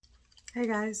Hey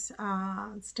guys,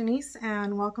 it's Denise,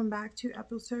 and welcome back to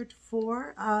episode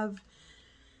 4 of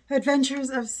Adventures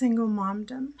of Single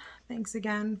Momdom. Thanks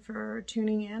again for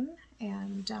tuning in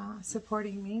and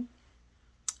supporting me.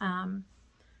 Um,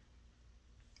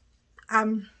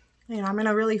 I'm in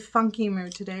a really funky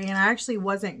mood today, and I actually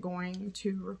wasn't going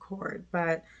to record,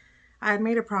 but I had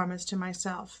made a promise to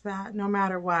myself that no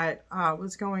matter what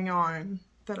was going on,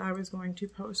 that I was going to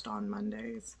post on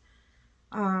Mondays.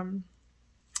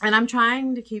 And I'm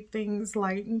trying to keep things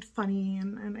light and funny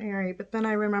and airy. But then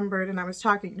I remembered, and I was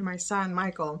talking to my son,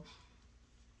 Michael,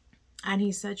 and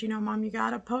he said, Mom, you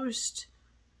got to post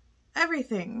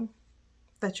everything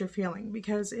that you're feeling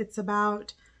because it's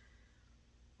about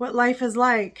what life is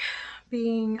like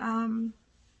being,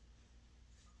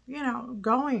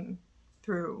 going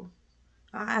through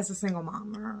as a single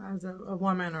mom or as a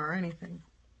woman or anything.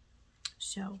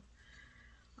 So,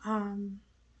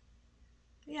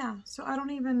 so I don't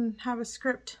even have a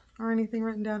script or anything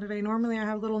written down today. Normally I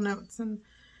have little notes and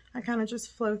I kind of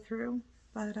just flow through,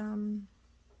 but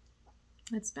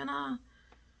it's been a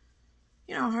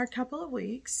hard couple of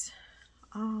weeks.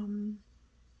 I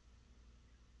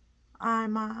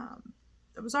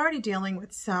was already dealing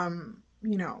with some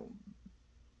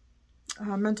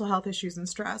mental health issues and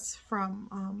stress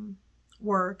from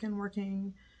work and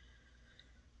working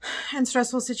in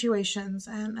stressful situations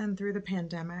and through the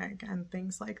pandemic and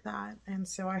things like that. And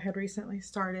so I had recently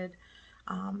started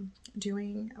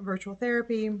doing virtual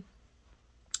therapy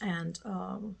and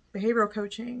behavioral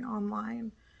coaching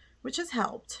online, which has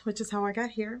helped, which is how I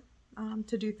got here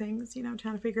to do things, trying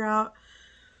to figure out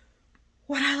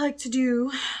what I like to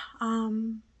do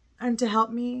and to help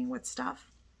me with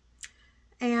stuff.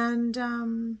 And,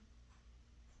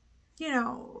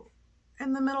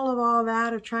 in the middle of all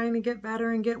that, of trying to get better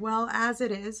and get well as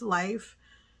it is, life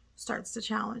starts to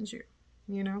challenge you,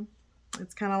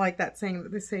 It's kind of like that saying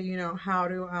that they say, how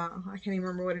to, I can't even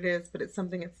remember what it is, but it's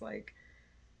something, it's like,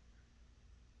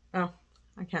 oh,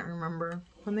 I can't remember.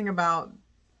 Something about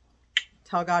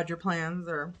tell God your plans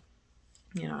or,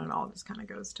 and it all just kind of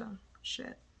goes to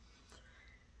shit.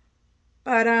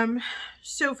 But,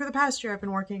 so for the past year, I've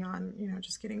been working on,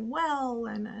 just getting well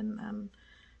and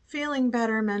feeling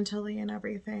better mentally and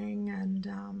everything. And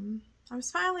I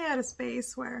was finally at a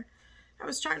space where I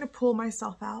was trying to pull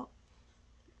myself out.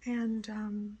 And,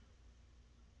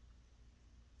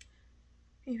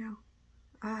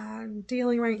 I'm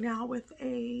dealing right now with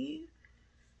a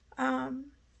kind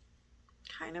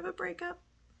of a breakup,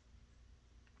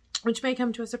 which may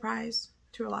come to a surprise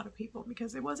to a lot of people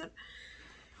because it's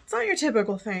not your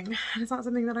typical thing. It's not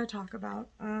something that I talk about.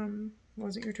 It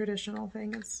wasn't your traditional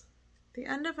thing. It's the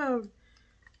end of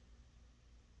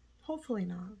hopefully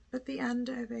not, but the end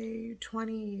of a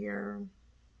 20-year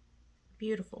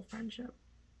beautiful friendship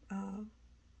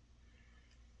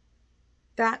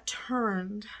that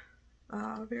turned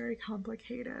very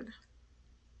complicated.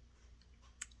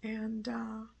 And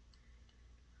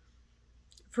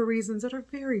for reasons that are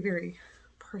very, very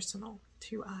personal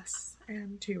to us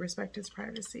and to respect his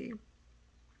privacy.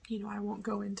 I won't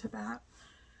go into that.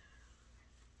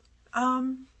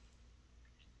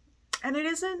 And it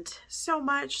isn't so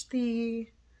much the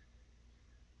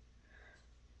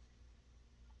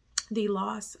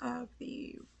loss of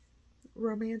the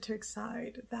romantic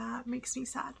side that makes me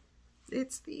sad.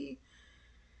 It's the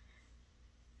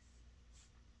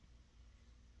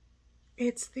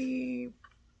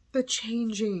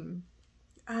changing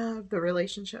of the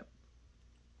relationship.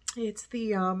 It's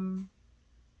the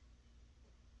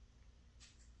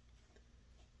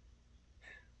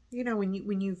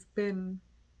when you've been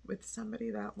with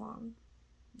somebody that long,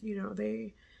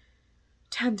 they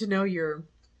tend to know you're,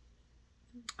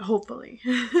 hopefully,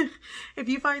 if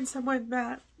you find someone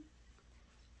that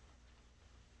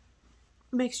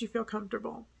makes you feel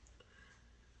comfortable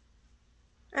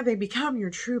and they become your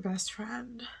true best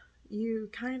friend, you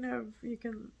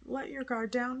can let your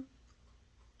guard down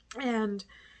and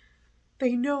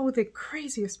they know the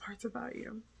craziest parts about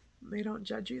you. They don't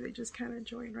judge you. They just kind of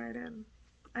join right in.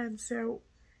 And so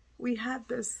we had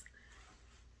this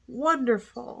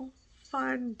wonderful,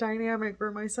 fun dynamic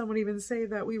where my son would even say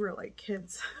that we were like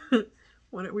kids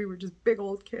when we were just big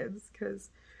old kids,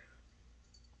 because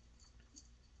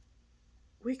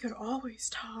we could always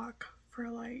talk for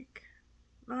like,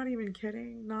 not even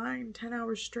kidding, 9-10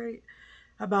 hours straight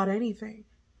about anything,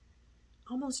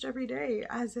 almost every day,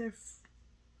 as if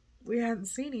we hadn't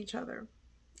seen each other.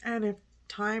 And if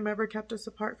time ever kept us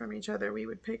apart from each other, we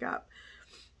would pick up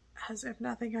as if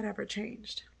nothing had ever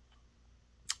changed.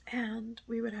 And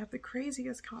we would have the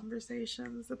craziest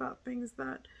conversations about things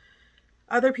that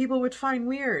other people would find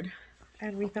weird.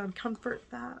 And we found comfort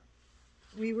that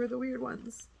we were the weird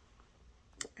ones.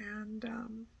 And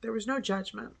there was no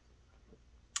judgment.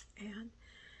 And,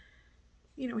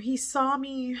 you know, he saw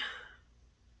me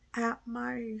at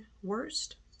my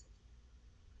worst,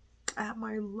 at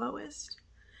my lowest.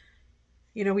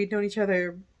 You know, we'd known each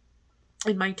other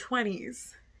in my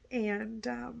 20s,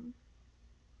 and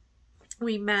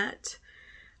we met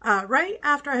right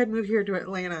after I had moved here to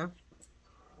Atlanta.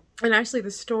 And actually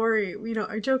the story, you know,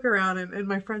 I joke around and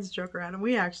my friends joke around, and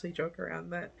we actually joke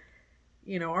around that,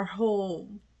 you know, our whole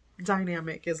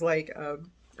dynamic is like a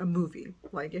movie.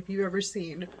 Like if you've ever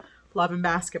seen Love and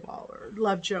Basketball or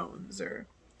Love Jones or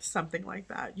something like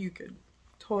that, you could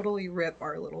totally rip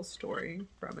our little story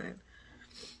from it.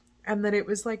 And that it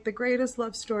was like the greatest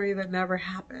love story that never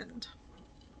happened.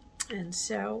 And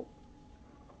so,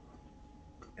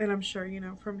 and I'm sure, you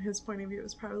know, from his point of view, it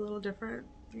was probably a little different,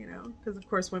 you know, because of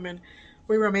course women,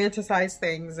 we romanticize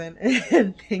things and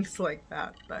things like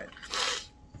that. But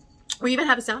we even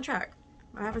have a soundtrack.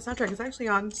 I have a soundtrack. It's actually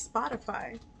on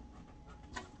Spotify.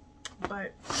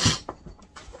 But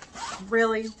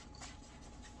really,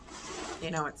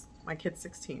 you know, it's my kid's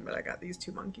 16, but I got these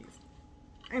two monkeys.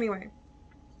 Anyway.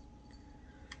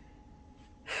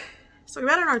 So we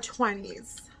met in our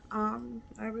 20s.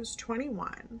 I was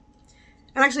 21.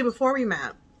 And actually before we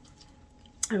met,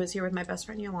 I was here with my best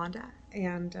friend Yolanda,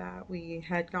 and we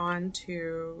had gone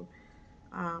to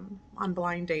on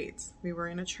blind dates. We were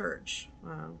in a church,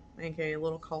 aka a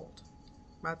little cult.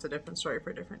 That's a different story for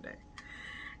a different day.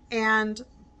 And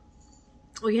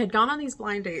we had gone on these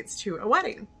blind dates to a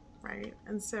wedding, right?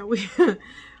 And so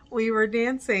we were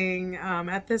dancing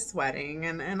at this wedding,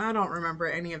 and I don't remember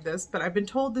any of this, but I've been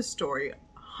told this story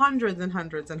hundreds and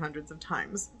hundreds and hundreds of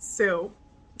times. So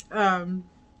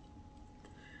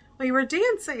we were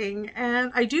dancing,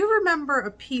 and I do remember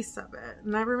a piece of it,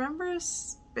 and I remember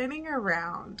spinning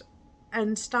around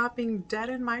and stopping dead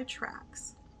in my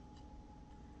tracks.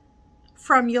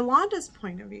 From Yolanda's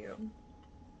point of view,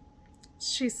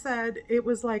 she said it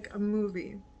was like a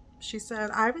movie. She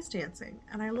said, I was dancing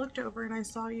and I looked over and I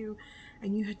saw you,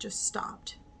 and you had just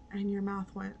stopped and your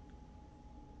mouth went.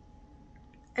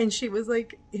 And she was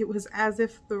like, it was as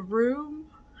if the room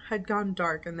had gone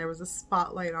dark and there was a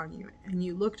spotlight on you, and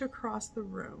you looked across the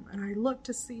room, and I looked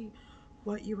to see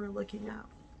what you were looking at.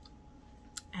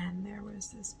 And there was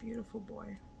this beautiful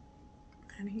boy,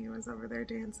 and he was over there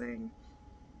dancing,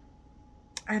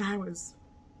 and I was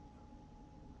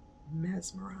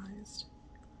mesmerized.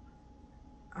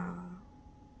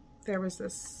 There was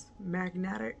this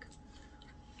magnetic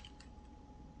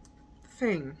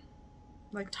thing,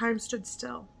 like time stood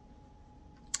still.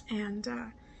 And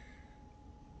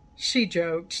she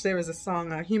joked, there was a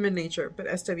song, Human Nature, but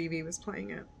SWV was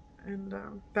playing it, and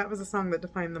that was a song that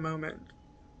defined the moment.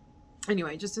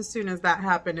 Anyway, just as soon as that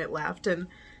happened, it left, and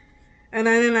I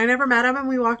never met him, and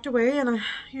we walked away, and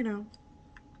you know,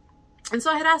 and so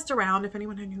I had asked around if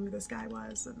anyone knew who this guy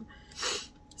was, and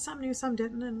some knew, some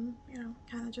didn't, and, you know,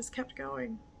 kind of just kept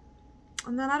going.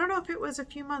 And then I don't know if it was a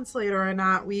few months later or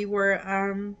not, we were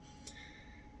at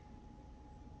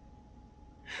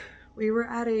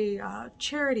a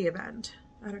charity event,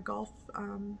 at a golf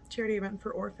charity event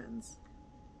for orphans.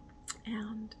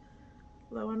 And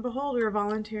lo and behold, we were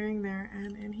volunteering there,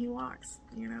 and in he walks,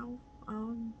 you know,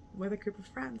 with a group of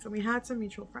friends. And we had some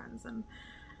mutual friends, and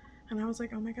I was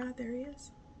like, oh my God, there he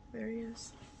is. There he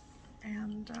is.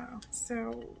 And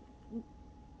so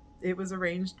it was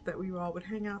arranged that we all would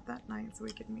hang out that night so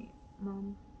we could meet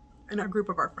and a group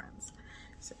of our friends.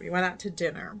 So we went out to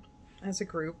dinner as a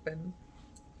group, and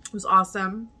it was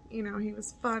awesome. You know, he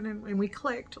was fun, and we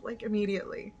clicked like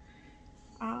immediately.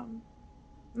 And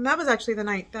that was actually the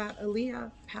night that Aaliyah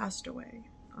passed away.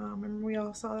 And we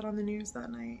all saw it on the news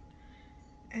that night.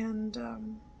 And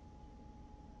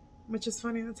which is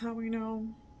funny, that's how we know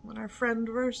when our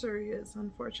friend-versary is,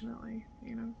 unfortunately,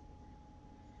 you know.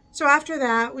 So after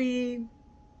that, we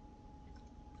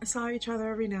saw each other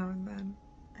every now and then.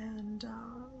 And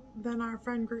then our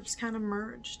friend groups kind of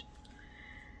merged.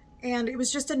 And it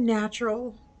was just a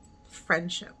natural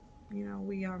friendship. You know,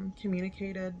 we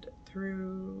communicated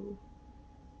through,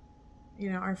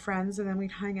 you know, our friends, and then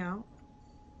we'd hang out.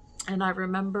 And I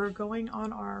remember going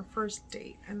on our first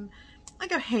date, and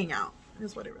like a hangout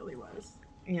is what it really was.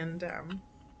 And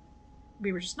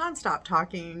we were just nonstop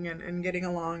talking and getting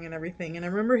along and everything. And I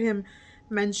remember him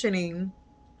mentioning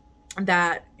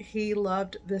that he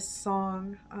loved this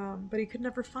song, but he could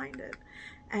never find it.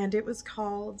 And it was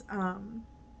called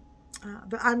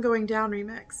the I'm Going Down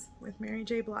remix with Mary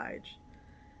J. Blige.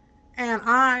 And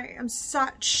I am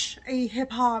such a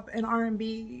hip hop and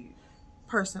R&B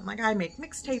person. Like, I make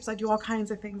mixtapes, I do all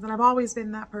kinds of things, and I've always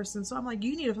been that person. So I'm like,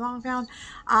 you need a song found,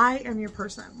 I am your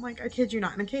person. Like, I kid you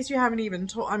not. And in case you haven't even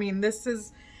told, I mean, this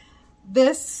is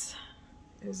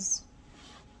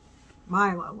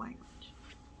my love language.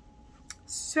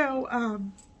 So,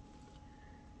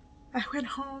 I went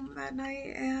home that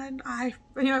night, and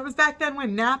it was back then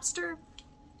when Napster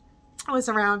was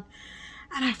around,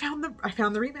 and I found the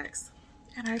remix,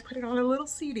 and I put it on a little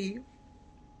CD,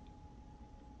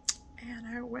 and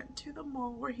I went to the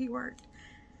mall where he worked,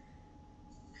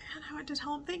 and I went to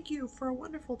tell him thank you for a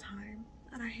wonderful time,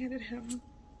 and I handed him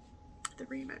the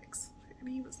remix, and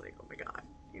he was like, oh my God,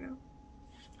 how'd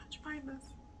you find this?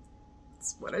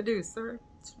 It's what I do, sir.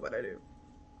 It's what I do.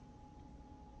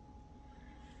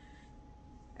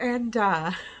 And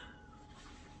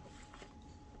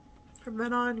from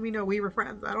then on, we were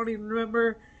friends. I don't even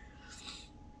remember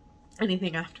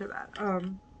anything after that.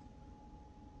 And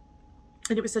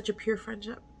it was such a pure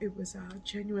friendship. It was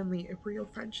genuinely a real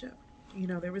friendship.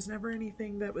 There was never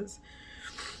anything that was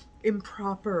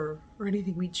improper or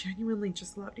anything. We genuinely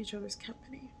just loved each other's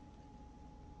company.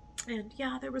 And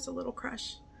yeah, there was a little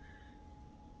crush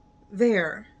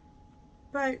there,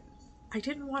 but I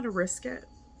didn't want to risk it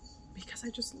because I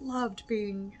just loved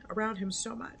being around him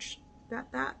so much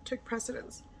that took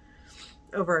precedence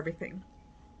over everything.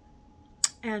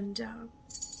 And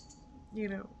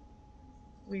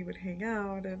we would hang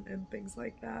out and things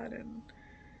like that. And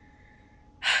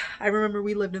I remember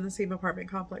we lived in the same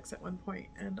apartment complex at one point,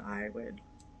 and I would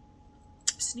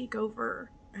sneak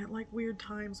over at like weird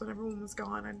times when everyone was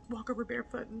gone. I'd walk over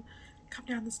barefoot and come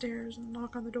down the stairs and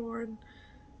knock on the door, and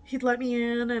he'd let me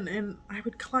in, and I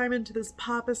would climb into this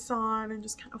papasan and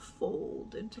just kind of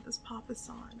fold into this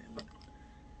papasan, and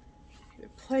he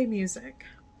would play music,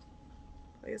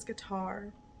 play his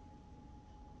guitar.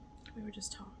 We would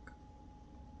just talk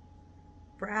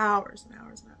for hours and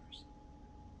hours and hours.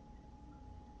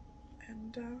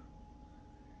 And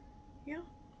yeah.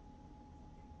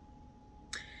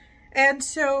 And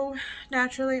so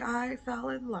naturally I fell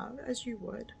in love, as you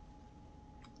would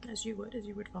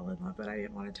fall in love, but I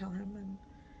didn't want to tell him, and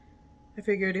I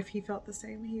figured if he felt the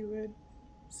same, he would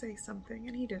say something,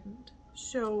 and he didn't.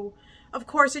 So, of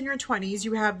course, in your 20s,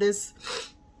 you have this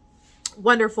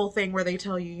wonderful thing where they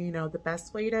tell you, the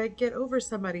best way to get over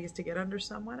somebody is to get under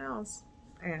someone else.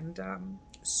 And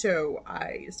so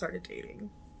I started dating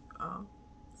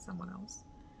someone else,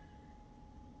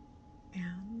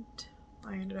 and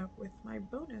I ended up with my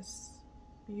bonus,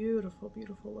 beautiful,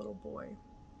 beautiful little boy.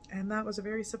 And that was a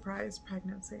very surprise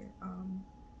pregnancy.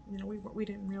 We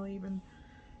didn't really even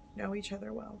know each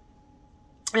other well.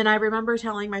 And I remember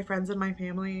telling my friends and my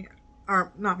family,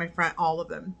 or not my friend, all of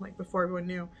them, like before everyone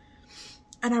knew.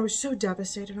 And I was so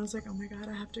devastated. I was like, oh my God,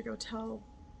 I have to go tell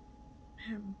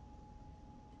him.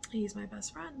 He's my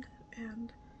best friend.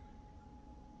 And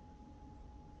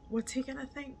what's he gonna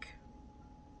think?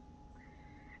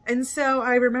 And so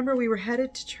I remember we were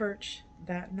headed to church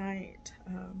that night.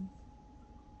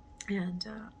 And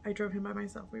I drove him by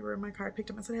myself. We were in my car. I picked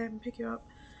him up. I said, hey, I'm going to pick you up.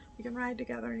 We can ride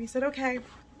together. And he said, okay.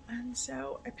 And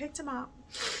so I picked him up.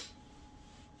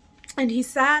 And he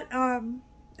sat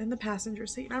in the passenger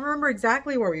seat. And I remember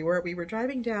exactly where we were. We were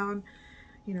driving down,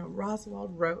 Roswell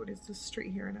Road. It's a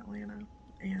street here in Atlanta.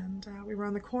 And we were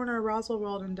on the corner of Roswell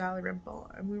Road and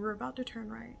Dalrymple. And we were about to turn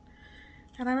right.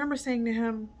 And I remember saying to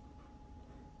him,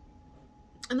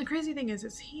 and the crazy thing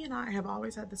is he and I have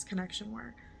always had this connection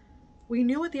where we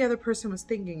knew what the other person was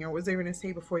thinking or was they going to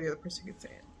say before the other person could say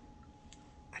it.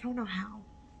 I don't know how.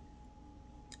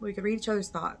 We could read each other's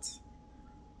thoughts.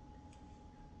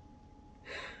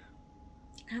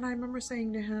 And I remember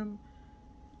saying to him,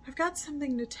 I've got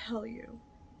something to tell you,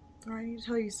 or I need to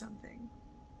tell you something.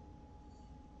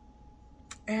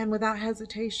 And without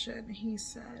hesitation, he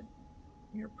said,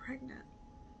 you're pregnant.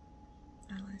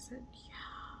 And I said, yeah.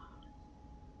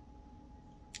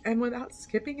 And without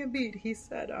skipping a beat, he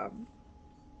said,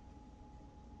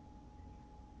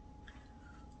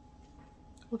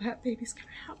 well, that baby's gonna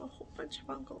have a whole bunch of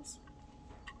uncles.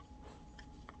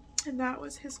 And that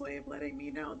was his way of letting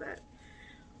me know that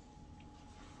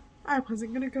I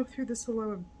wasn't gonna go through this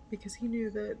alone, because he knew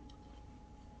that,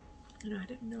 I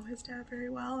didn't know his dad very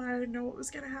well, and I didn't know what was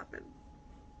gonna happen.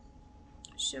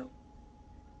 So,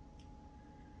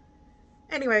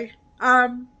 anyway,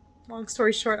 long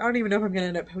story short, I don't even know if I'm gonna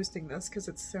end up posting this because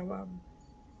it's so raw,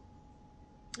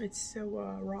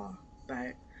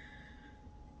 but.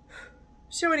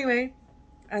 So anyway,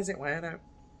 as it went, I,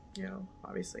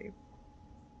 obviously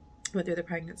went through the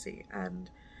pregnancy, and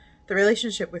the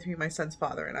relationship between my son's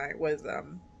father and I was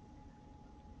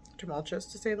tumultuous,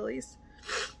 to say the least.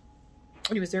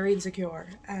 he was very insecure,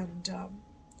 and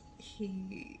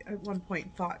he at one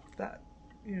point thought that,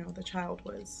 you know, the child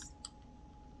was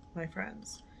my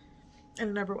friend's. And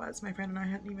it never was. My friend and I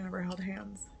hadn't even ever held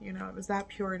hands. You know, it was that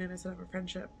pure and innocent of a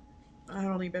friendship. I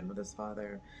had only been with his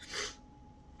father.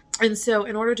 And so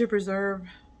in order to preserve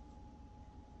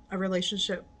a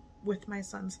relationship with my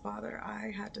son's father,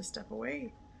 I had to step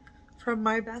away from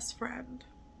my best friend.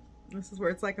 This is where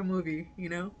it's like a movie, you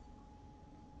know?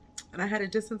 And I had to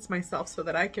distance myself so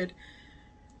that I could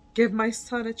give my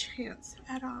son a chance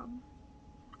at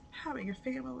having a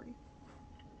family.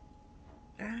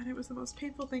 And it was the most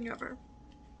painful thing ever.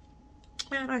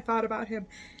 And I thought about him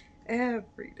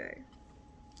every day.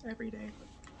 Every day.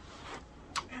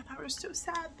 And I was so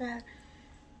sad that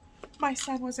my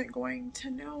son wasn't going to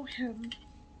know him.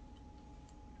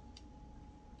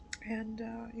 And,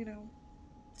 you know,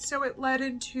 so it led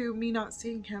into me not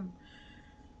seeing him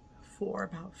for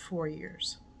about 4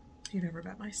 years. He never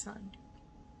met my son.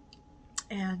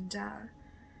 And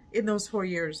in those 4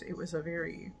 years, it was a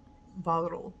very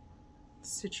volatile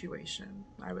situation.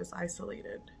 I was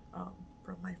isolated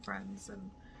from my friends and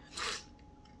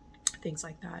things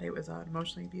like that. It was an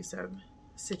emotionally abusive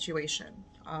situation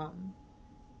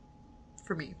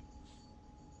for me.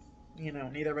 You know,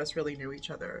 neither of us really knew each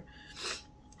other.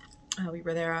 We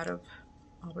were there out of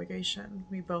obligation.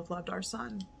 We both loved our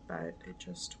son, but it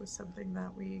just was something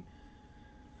that we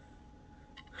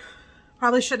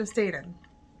probably should have stayed in.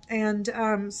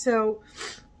 And so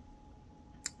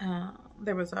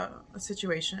there was a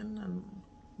situation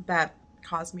that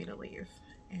caused me to leave,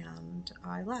 and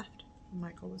I left.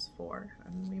 Michael was 4,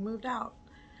 and we moved out.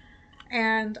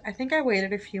 And I think I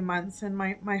waited a few months, and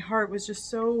my heart was just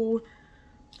so...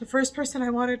 The first person I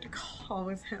wanted to call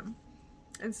was him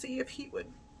and see if he would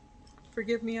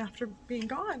forgive me after being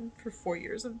gone for 4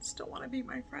 years and still want to be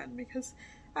my friend, because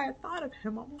I had thought of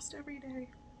him almost every day.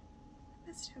 I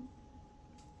missed him.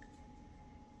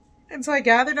 And so I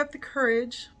gathered up the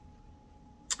courage,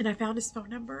 and I found his phone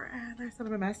number, and I sent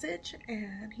him a message,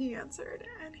 and he answered,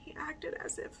 and he acted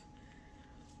as if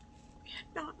we had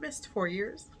not missed 4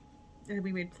 years, and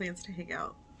we made plans to hang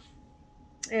out.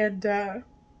 And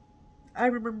I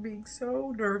remember being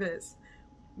so nervous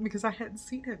because I hadn't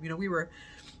seen him. You know, we were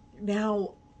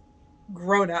now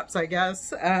grown-ups, I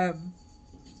guess. I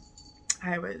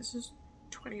was just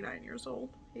 29 years old.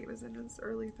 He was in his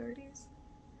early 30s.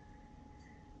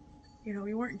 You know,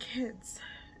 we weren't kids.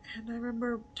 And I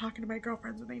remember talking to my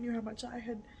girlfriends, and they knew how much I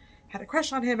had a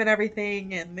crush on him and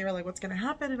everything. And they were like, what's going to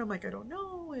happen? And I'm like, I don't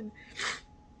know. And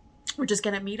we're just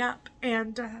going to meet up.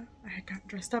 And I had gotten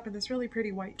dressed up in this really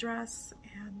pretty white dress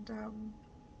and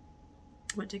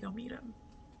went to go meet him.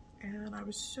 And I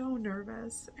was so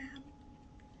nervous. And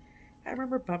I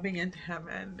remember bumping into him,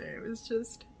 and it was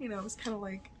just, you know, it was kind of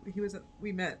like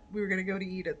we were going to go to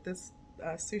eat at this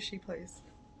sushi place.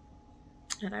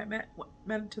 And I met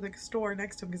him to the store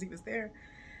next to him because he was there.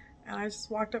 And I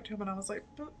just walked up to him and I was like,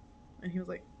 boop. And he was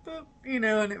like, boop, you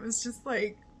know, and it was just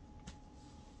like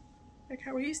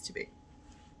how we used to be.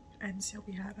 And so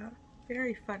we had a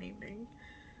very fun evening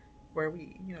where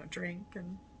we, you know, drank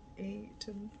and ate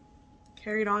and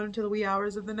carried on into the wee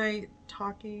hours of the night,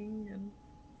 talking and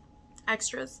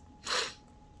extras.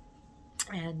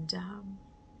 And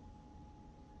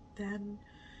then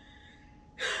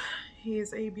he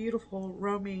is a beautiful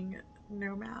roaming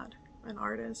nomad, an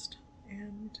artist.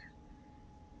 And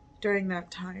during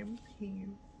that time, he,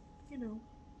 you know,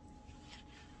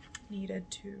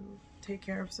 needed to take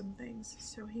care of some things.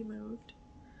 So he moved.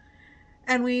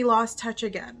 And we lost touch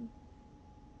again.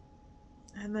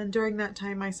 And then during that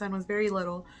time, my son was very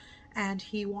little, and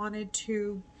he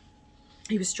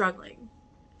was struggling.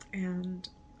 And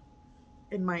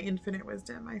in my infinite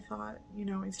wisdom, I thought, you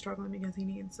know, he's struggling because he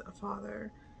needs a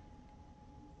father.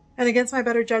 And against my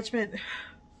better judgment,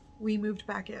 we moved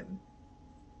back in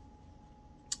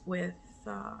with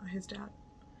his dad.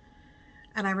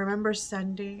 And I remember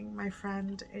sending my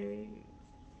friend a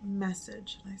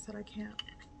message, and I said, I can't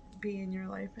be in your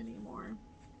life anymore.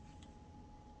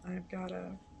 I've got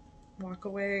to walk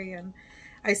away. And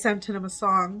I sent him a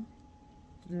song.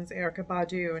 It was Erykah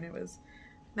Badu, and it was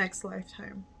Next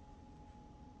Lifetime.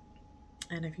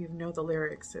 And if you know the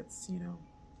lyrics, it's, you know,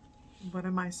 what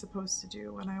am I supposed to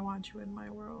do when I want you in my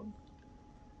world?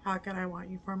 How can I want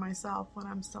you for myself when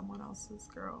I'm someone else's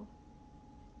girl?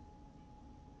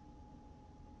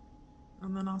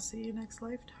 And then I'll see you next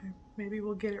lifetime. Maybe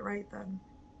we'll get it right then.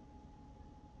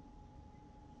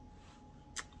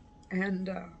 And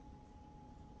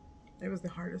it was the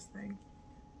hardest thing.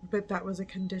 But that was a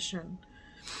condition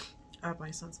of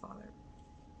my son's father.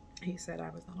 He said I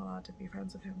was not allowed to be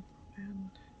friends with him. And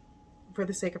for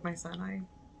the sake of my son, I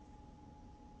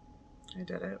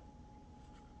did it.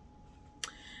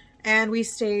 And we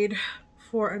stayed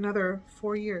for another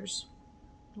 4 years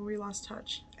where we lost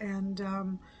touch. And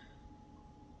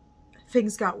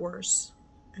things got worse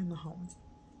in the home.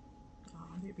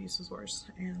 The abuse was worse.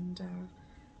 And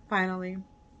finally,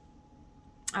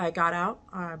 I got out.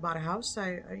 I bought a house.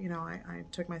 I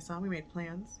took my son. We made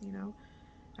plans, and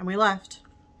we left.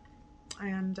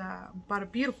 And bought a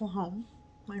beautiful home,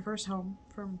 my first home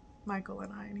from Michael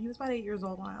and I. And he was about 8 years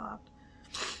old when I left.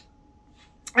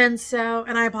 And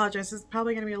I apologize. It's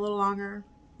probably going to be a little longer.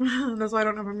 That's why I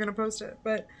don't know if I'm going to post it.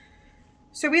 But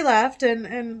so we left,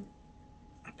 and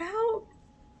about,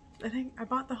 I think I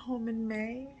bought the home in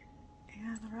May,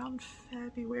 and around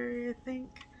February, I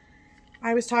think,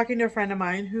 I was talking to a friend of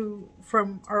mine who,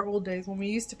 from our old days when we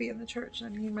used to be in the church,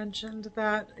 and he mentioned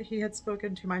that he had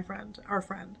spoken to our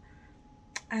friend.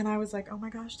 And I was like, oh my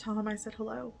gosh, tell him I said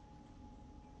hello.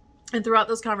 And throughout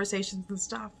those conversations and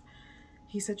stuff,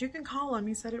 he said, you can call him.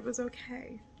 He said it was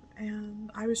okay.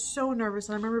 And I was so nervous.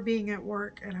 And I remember being at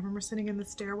work, and I remember sitting in the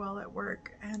stairwell at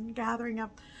work and gathering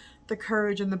up the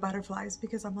courage and the butterflies,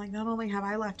 because I'm like, not only have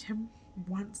I left him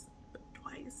once, but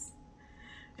twice.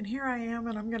 And here I am,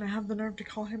 and I'm going to have the nerve to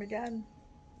call him again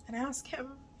and ask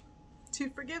him to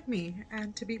forgive me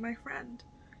and to be my friend.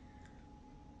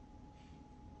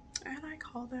 And I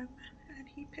called him, and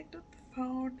he picked up the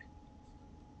phone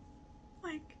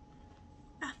like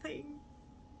nothing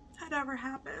had ever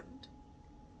happened.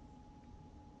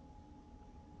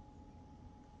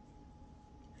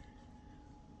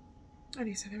 And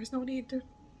he said there was no need to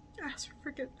ask for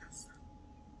forgiveness.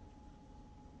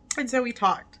 And so we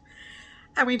talked.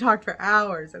 And we talked for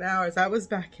hours and hours. That was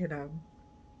back in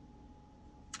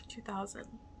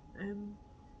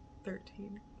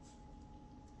 2013.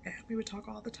 And we would talk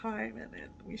all the time, and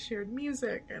we shared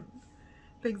music and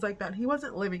things like that. And he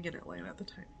wasn't living in Atlanta at the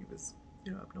time. He was,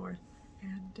 up north.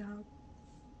 And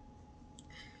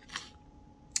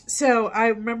so I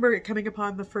remember coming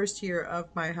upon the first year of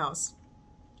my house,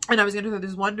 and I was going to have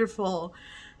this wonderful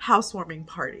housewarming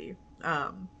party.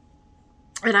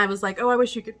 And I was like, oh, I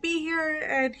wish you could be here.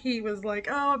 And he was like,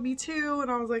 oh, me too.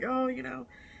 And I was like, oh, And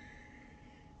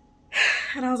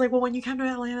I was like, well, when you come to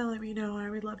Atlanta, let me know. I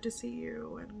would love to see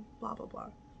you, and blah, blah, blah.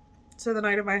 So the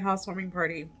night of my housewarming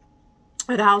party,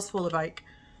 I had a house full of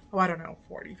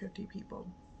 40, 50 people.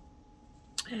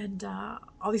 And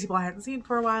all these people I hadn't seen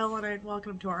for a while, and I'd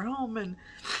welcomed them to our home, and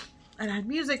I had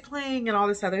music playing and all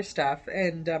this other stuff.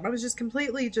 And I was just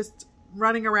completely just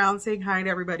running around saying hi to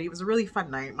everybody. It was a really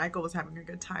fun night. Michael was having a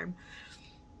good time.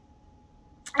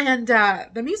 And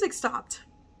the music stopped.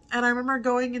 And I remember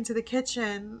going into the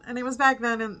kitchen, and it was back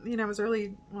then, and it was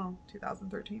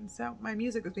 2013. So my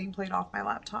music was being played off my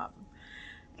laptop.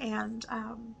 And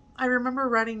I remember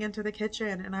running into the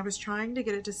kitchen, and I was trying to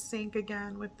get it to sync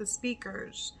again with the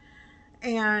speakers.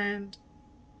 And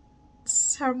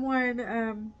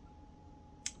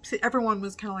everyone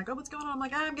was kind of like, oh, what's going on? I'm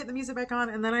like, I'm getting the music back on.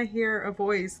 And then I hear a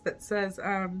voice that says,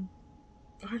 I don't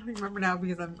even remember now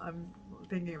because I'm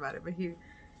thinking about it, but he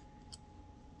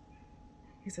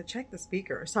said, check the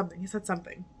speaker or something. He said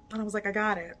something. And I was like, I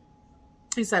got it.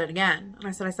 He said it again. And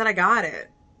I said, I got it.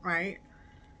 Right.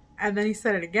 And then he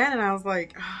said it again. And I was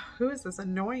like, who is this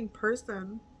annoying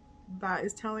person that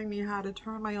is telling me how to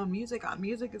turn my own music on?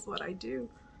 Music is what I do.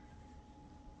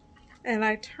 And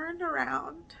I turned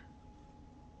around,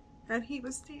 and he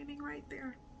was standing right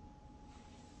there.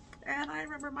 And I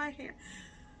remember my hand.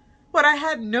 What I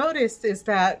had noticed is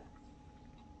that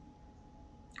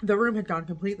the room had gone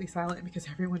completely silent because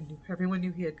everyone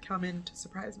knew he had come in to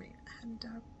surprise me. And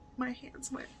my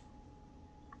hands went.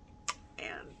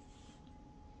 And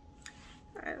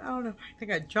I don't know, I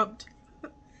think I jumped.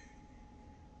 And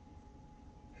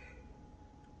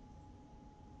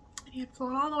he had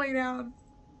flown all the way down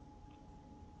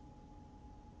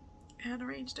and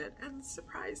arranged it and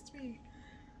surprised me.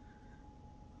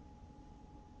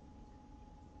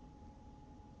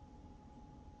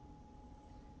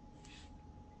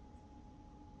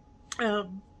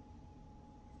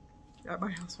 At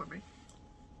my housewarming.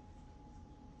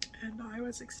 And I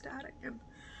was ecstatic, and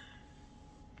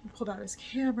he pulled out his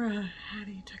camera, and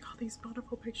he took all these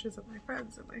wonderful pictures of my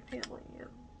friends and my family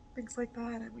and things like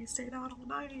that. And we stayed out all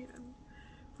night, and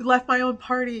we left my own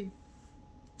party,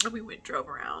 and we drove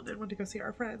around and went to go see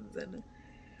our friends, and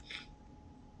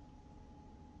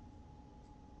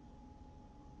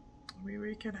we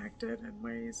reconnected in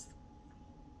ways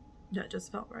that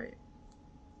just felt right.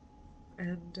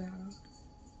 And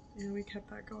we kept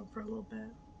that going for a little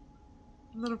bit.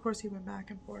 And then, of course, he went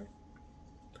back and forth.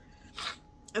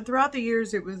 And throughout the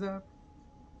years, it was a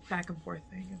back and forth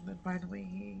thing. And then finally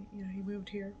he moved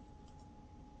here.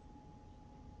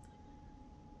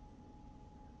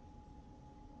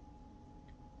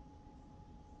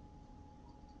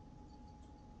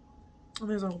 And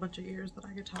there's a whole bunch of years that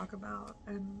I could talk about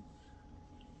and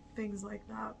things like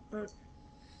that. But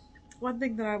one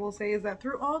thing that I will say is that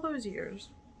through all those years,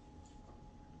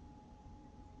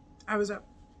 I was at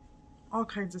all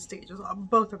kinds of stages.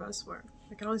 Both of us were.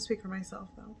 I can only speak for myself,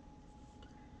 though.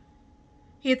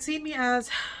 He had seen me as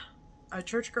a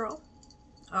church girl,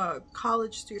 a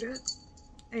college student,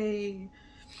 a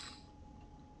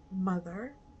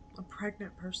mother, a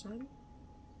pregnant person.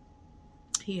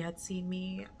 He had seen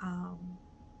me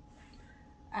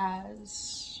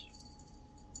as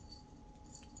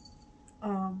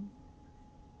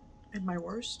in my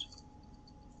worst.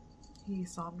 He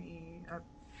saw me at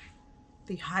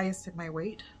the highest in my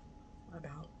weight,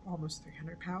 about almost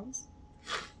 300 pounds.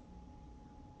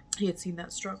 He had seen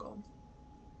that struggle.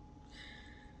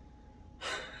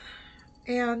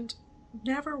 And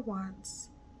never once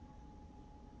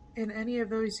in any of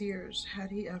those years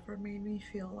had he ever made me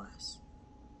feel less.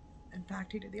 In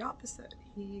fact, he did the opposite.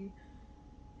 He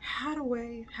has a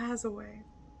way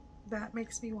that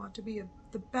makes me want to be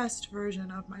the best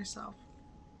version of myself.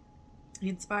 He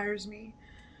inspires me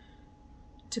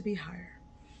to be higher,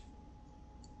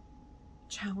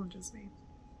 challenges me.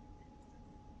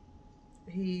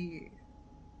 He's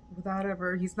not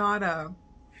a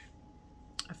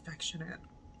affectionate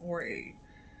or a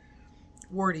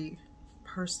wordy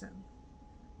person.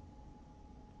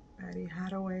 But he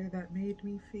had a way that made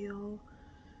me feel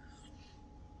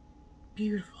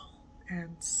beautiful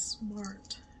and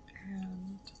smart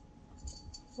and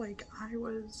like I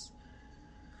was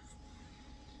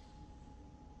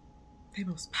the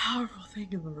most powerful thing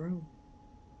in the room.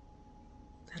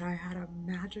 That I had a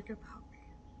magic about me.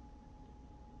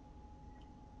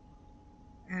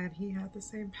 And he had the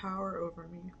same power over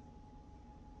me.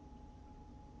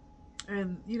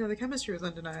 And, the chemistry was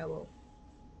undeniable.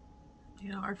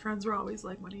 Our friends were always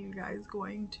like, when are you guys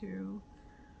going to,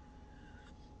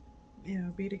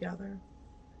 be together?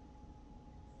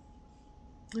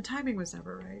 The timing was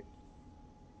never right.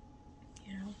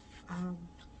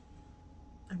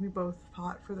 And we both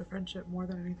fought for the friendship more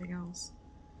than anything else.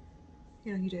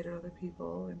 He dated other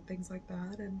people and things like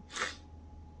that. And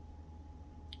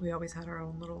we always had our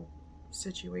own little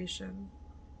situation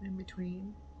in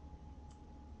between.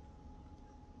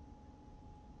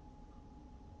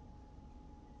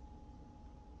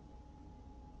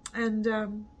 And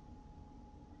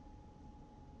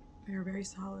they were very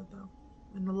solid, though.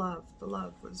 And the love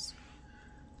was...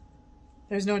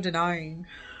 There's no denying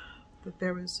that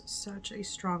there was such a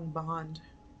strong bond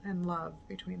and love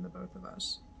between the both of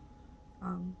us.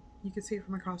 You could see it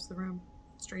from across the room.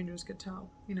 Strangers could tell.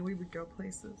 We would go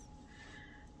places.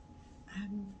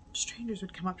 And strangers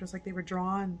would come up to us like they were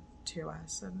drawn to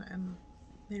us. And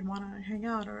they'd want to hang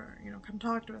out or, come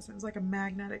talk to us. It was like a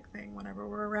magnetic thing. Whenever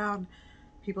we're around,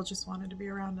 people just wanted to be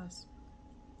around us.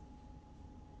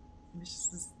 It's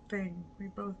just this thing. We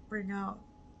both bring out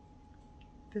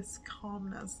this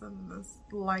calmness and this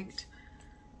light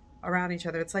around each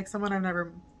other. It's like someone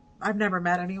I've never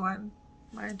met anyone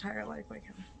my entire life like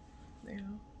him,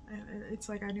 and it's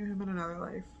like I knew him in another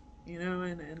life,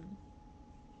 and I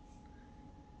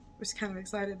was kind of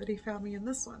excited that he found me in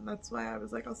this one. That's why I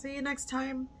was like, I'll see you next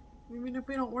time, even if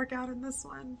we don't work out in this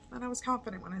one. And I was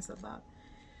confident when I said that.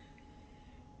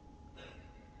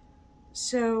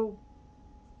 So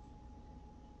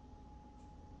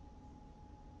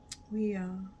we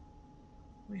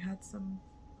had some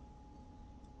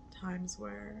times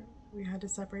where we had to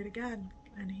separate again,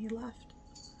 and he left.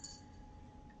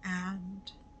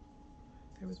 And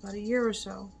there was about a year or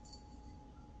so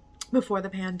before the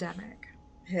pandemic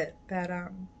hit that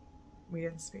we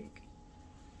didn't speak.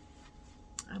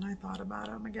 And I thought about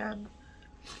him again.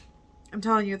 I'm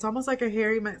telling you, it's almost like a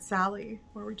Harry Met Sally,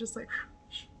 where we're just like,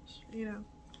 And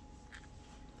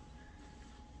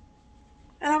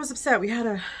I was upset. We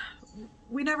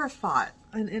never fought.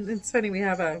 And it's funny, we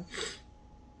have a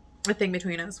thing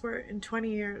between us where in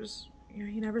 20 years,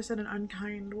 he never said an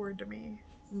unkind word to me,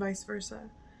 and vice versa.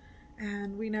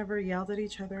 And we never yelled at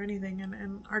each other or anything.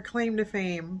 And our claim to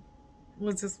fame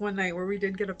was this one night where we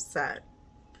did get upset.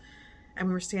 And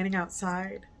we were standing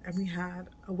outside and we had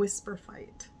a whisper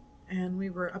fight. And we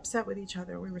were upset with each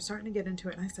other. We were starting to get into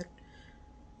it. And I said,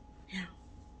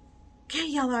 can't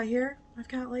yell out here. I've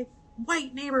got like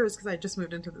white neighbors, because I just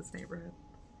moved into this neighborhood.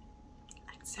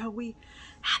 And so we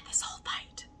had this whole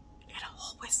fight in a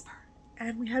whole whisper.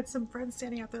 And we had some friends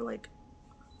standing out there like,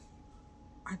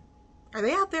 are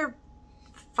they out there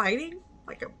fighting?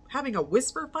 like having a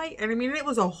whisper fight. And I mean, it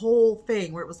was a whole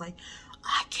thing where it was like,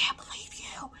 I can't believe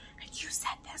you, and you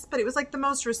said this. But it was like the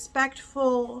most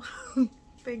respectful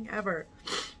thing ever.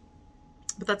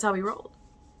 But that's how we rolled.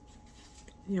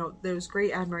 You know, there's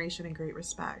great admiration and great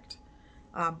respect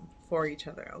for each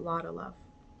other. A lot of love.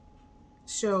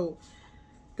 So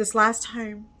this last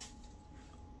time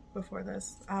before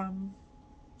this,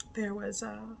 there was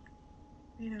a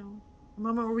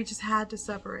moment where we just had to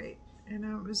separate. You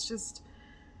know, it was just,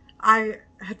 I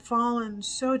had fallen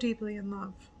so deeply in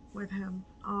love with him.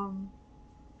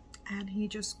 And he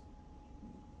just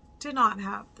did not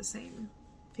have the same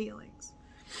feelings.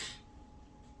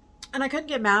 And I couldn't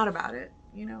get mad about it,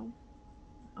 you know.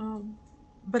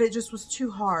 But it just was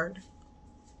too hard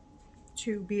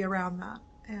to be around that.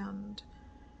 And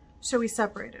so we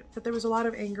separated. But there was a lot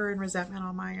of anger and resentment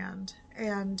on my end.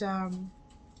 And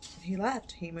he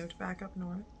left. He moved back up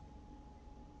north.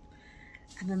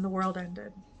 And then the world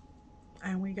ended.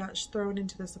 And we got thrown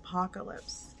into this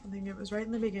apocalypse. I think it was right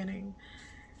in the beginning.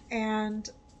 And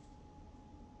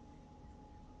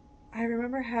I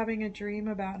remember having a dream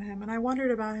about him. And I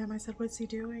wondered about him. I said, what's he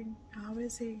doing? How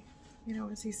is he? You know,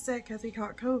 is he sick? Has he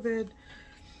caught COVID?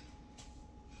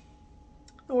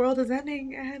 The world is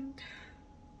ending. And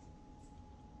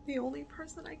the only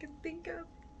person I can think of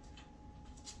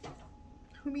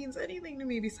who means anything to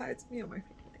me besides me and my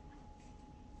family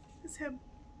is him.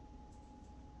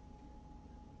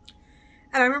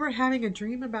 And I remember having a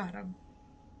dream about him.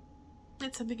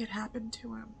 And something had happened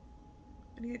to him.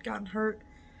 And he had gotten hurt.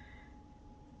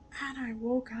 And I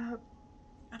woke up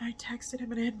and I texted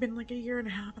him, and it had been like a year and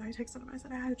a half, and I texted him, I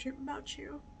said, I had a dream about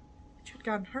you. You had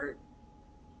gotten hurt.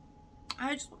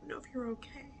 I just want to know if you're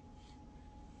okay.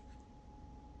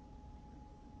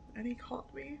 And he called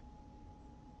me.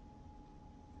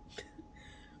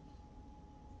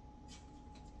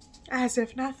 As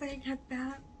if nothing had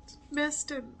been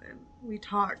missed, and we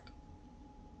talked.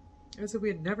 As if we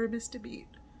had never missed a beat.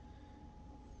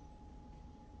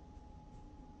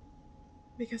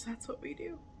 Because that's what we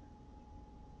do.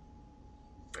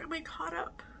 And we caught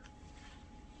up.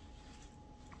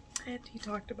 And he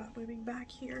talked about moving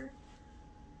back here.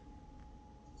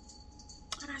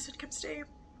 And I said, come stay.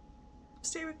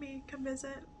 Stay with me. Come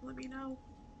visit. Let me know.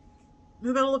 In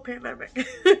the middle of the pandemic.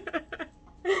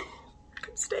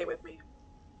 Come stay with me.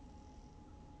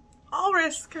 All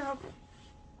risk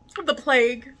the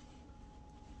plague.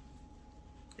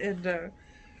 And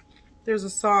there's a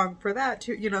song for that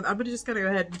too. You know, I'm just going to go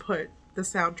ahead and put the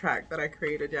soundtrack that I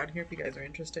created down here if you guys are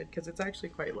interested, because it's actually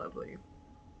quite lovely.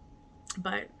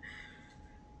 But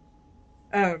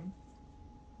there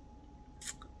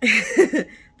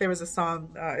was a song,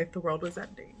 if the world was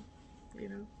ending, you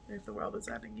know, if the world was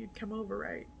ending, you'd come over,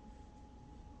 right?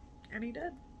 And he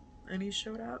did. And he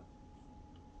showed up.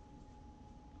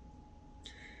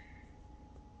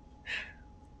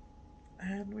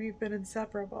 And we've been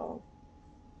inseparable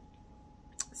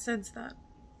since then.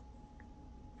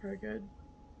 For a good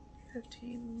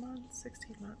 15 months,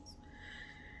 16 months.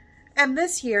 And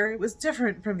this year, it was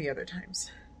different from the other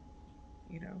times.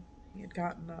 You know, he had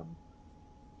gotten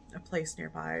a place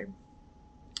nearby.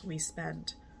 We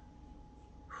spent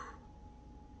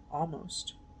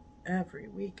almost every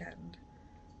weekend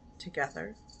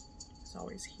together. He's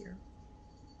always here.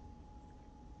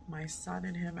 My son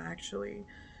and him actually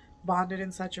bonded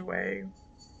in such a way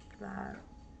that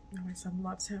my son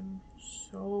loves him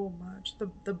so much.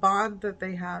 The bond that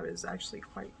they have is actually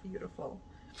quite beautiful.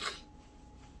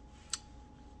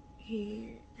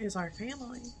 He is our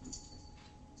family.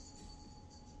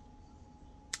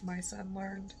 My son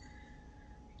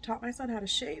taught my son how to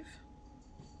shave.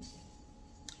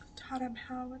 Taught him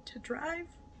how to drive.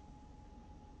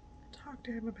 Talked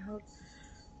to him about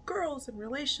girls and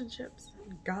relationships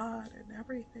and God and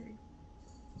everything.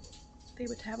 They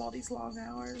would have all these long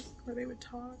hours where they would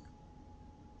talk.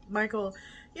 Michael,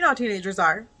 you know how teenagers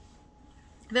are.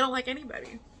 They don't like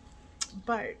anybody.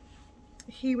 But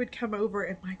he would come over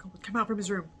and Michael would come out from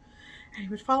his room. And he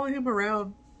would follow him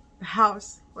around the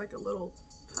house like a little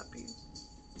puppy.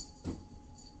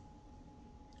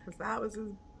 Because that was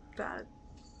his dad.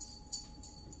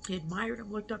 He admired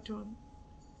him, looked up to him.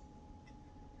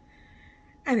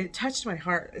 And it touched my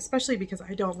heart, especially because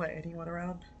I don't let anyone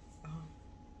around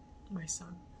my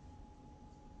son.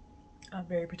 I'm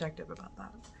very protective about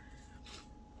that.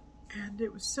 And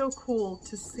it was so cool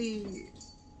to see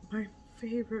my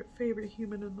favorite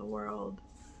human in the world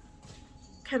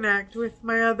connect with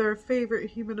my other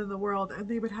favorite human in the world, and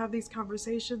they would have these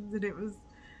conversations, and it was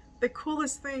the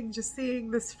coolest thing, just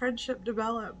seeing this friendship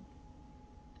develop,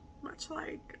 much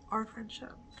like our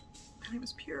friendship. And it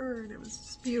was pure, and it was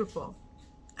just beautiful.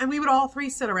 And we would all three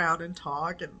sit around and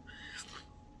talk, and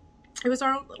it was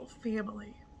our own little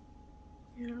family,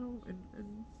 you know,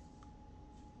 and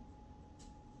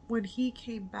when he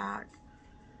came back,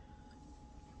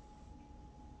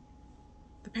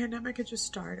 the pandemic had just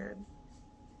started,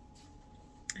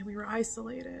 and we were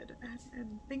isolated,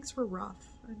 and things were rough,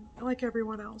 and like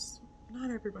everyone else, not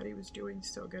everybody was doing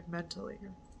so good mentally or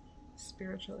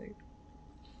spiritually.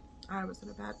 I was in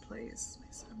a bad place. My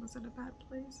son was in a bad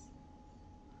place.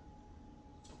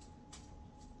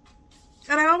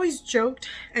 And I always joked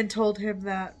and told him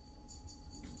that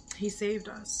he saved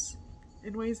us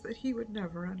in ways that he would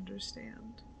never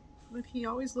understand. But he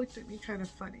always looked at me kind of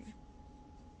funny.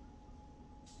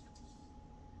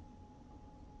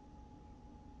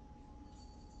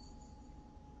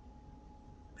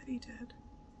 But he did.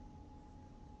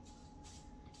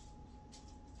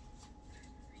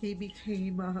 He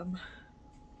became a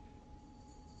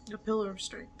pillar of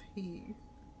strength. He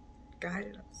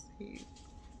guided us. He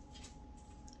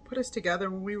put us together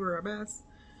when we were a mess.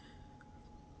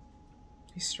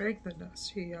 He strengthened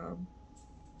us. He helped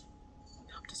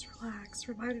us relax,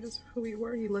 reminded us of who we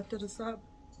were. He lifted us up.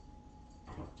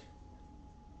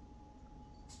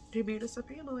 He made us a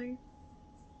family.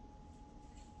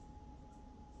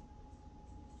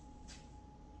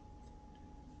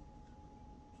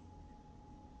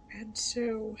 And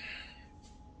so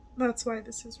that's why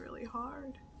this is really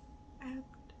hard. And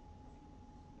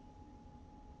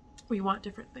we want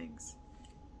different things.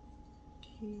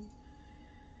 He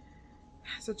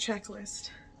has a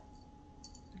checklist.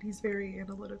 And he's very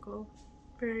analytical.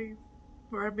 I'm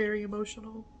very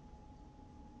emotional.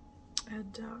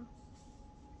 And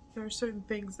there are certain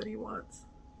things that he wants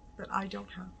that I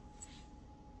don't have.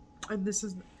 And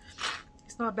it's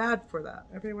not bad for that.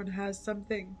 Everyone has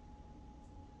something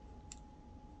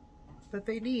that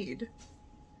they need.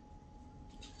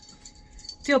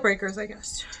 Deal breakers, I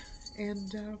guess.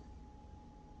 And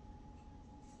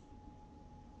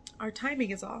our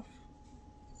timing is off.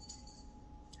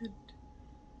 And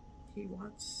he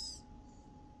wants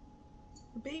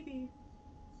a baby.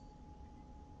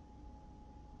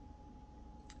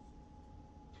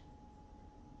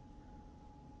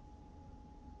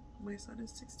 My son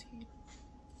is 16.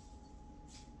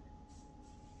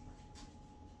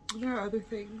 And there are other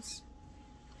things,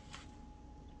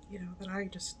 you know, that I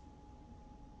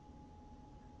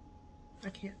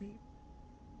can't meet.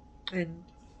 And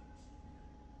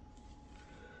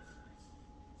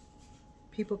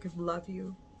people can love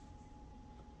you,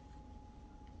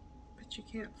 but you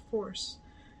can't force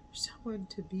someone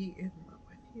to be in love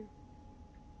with you.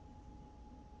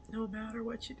 No matter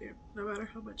what you do, no matter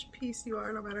how much peace you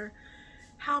are, no matter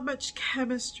how much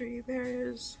chemistry there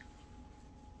is,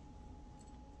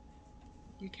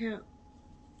 you can't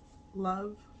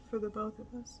love for the both of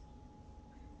us.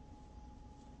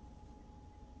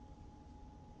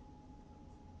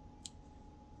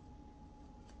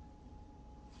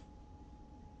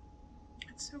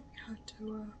 And so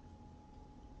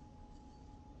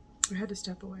we had to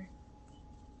step away.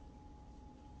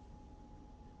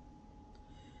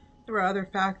 There were other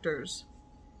factors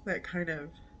that kind of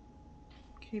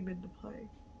came into play.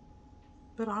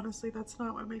 But honestly, that's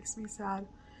not what makes me sad.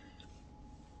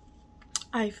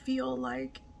 I feel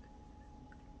like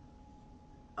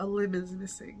a limb is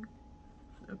missing,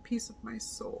 a piece of my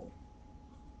soul.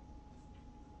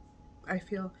 I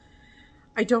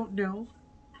don't know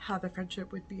how the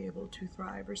friendship would be able to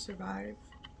thrive or survive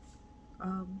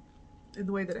in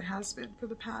the way that it has been for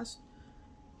the past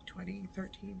 20,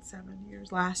 13, 7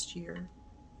 years. Last year,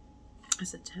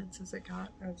 as intense as it got,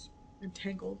 as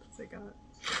entangled as it got.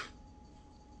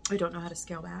 I don't know how to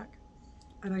scale back,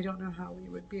 and I don't know how we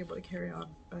would be able to carry on,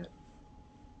 but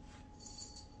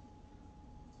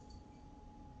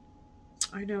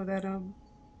I know that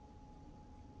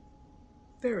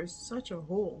there is such a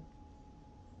hole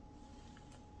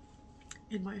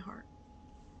in my heart,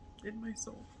 in my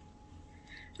soul.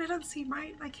 And it doesn't seem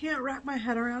right. I can't wrap my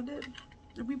head around it.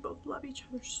 And we both love each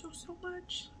other so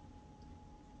much.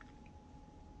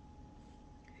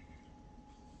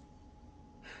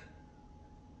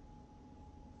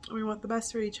 We want the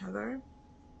best for each other.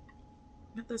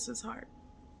 But this is hard.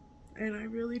 And I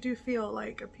really do feel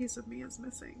like a piece of me is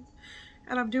missing.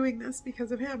 And I'm doing this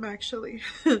because of him, actually.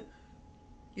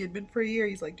 He had been for a year.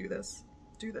 He's like, do this,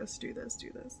 do this, do this, do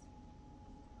this.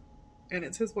 And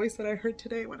it's his voice that I heard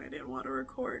today when I didn't want to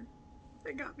record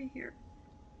that got me here.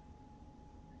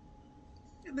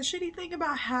 And the shitty thing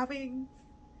about having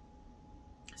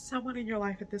someone in your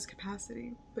life at this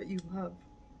capacity that you love,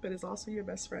 but is also your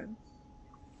best friend,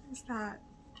 is that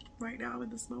right now in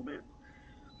this moment,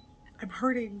 I'm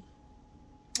hurting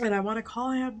And I want to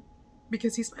call him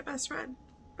because he's my best friend,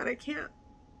 but I can't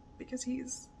because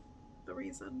he's the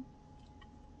reason.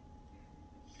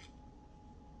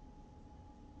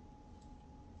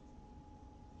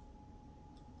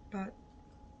 But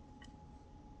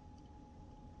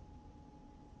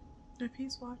if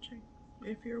he's watching,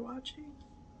 if you're watching,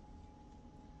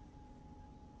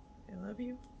 I love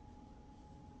you.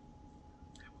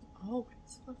 I will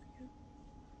always love you.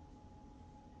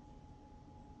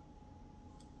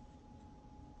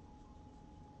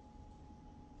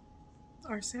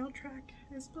 Our soundtrack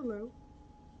is below.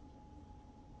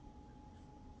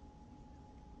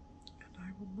 And I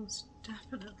will most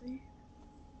definitely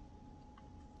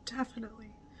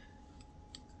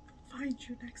find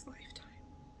you next lifetime.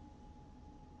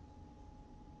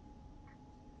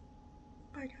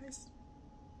 Bye, guys.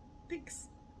 Thanks.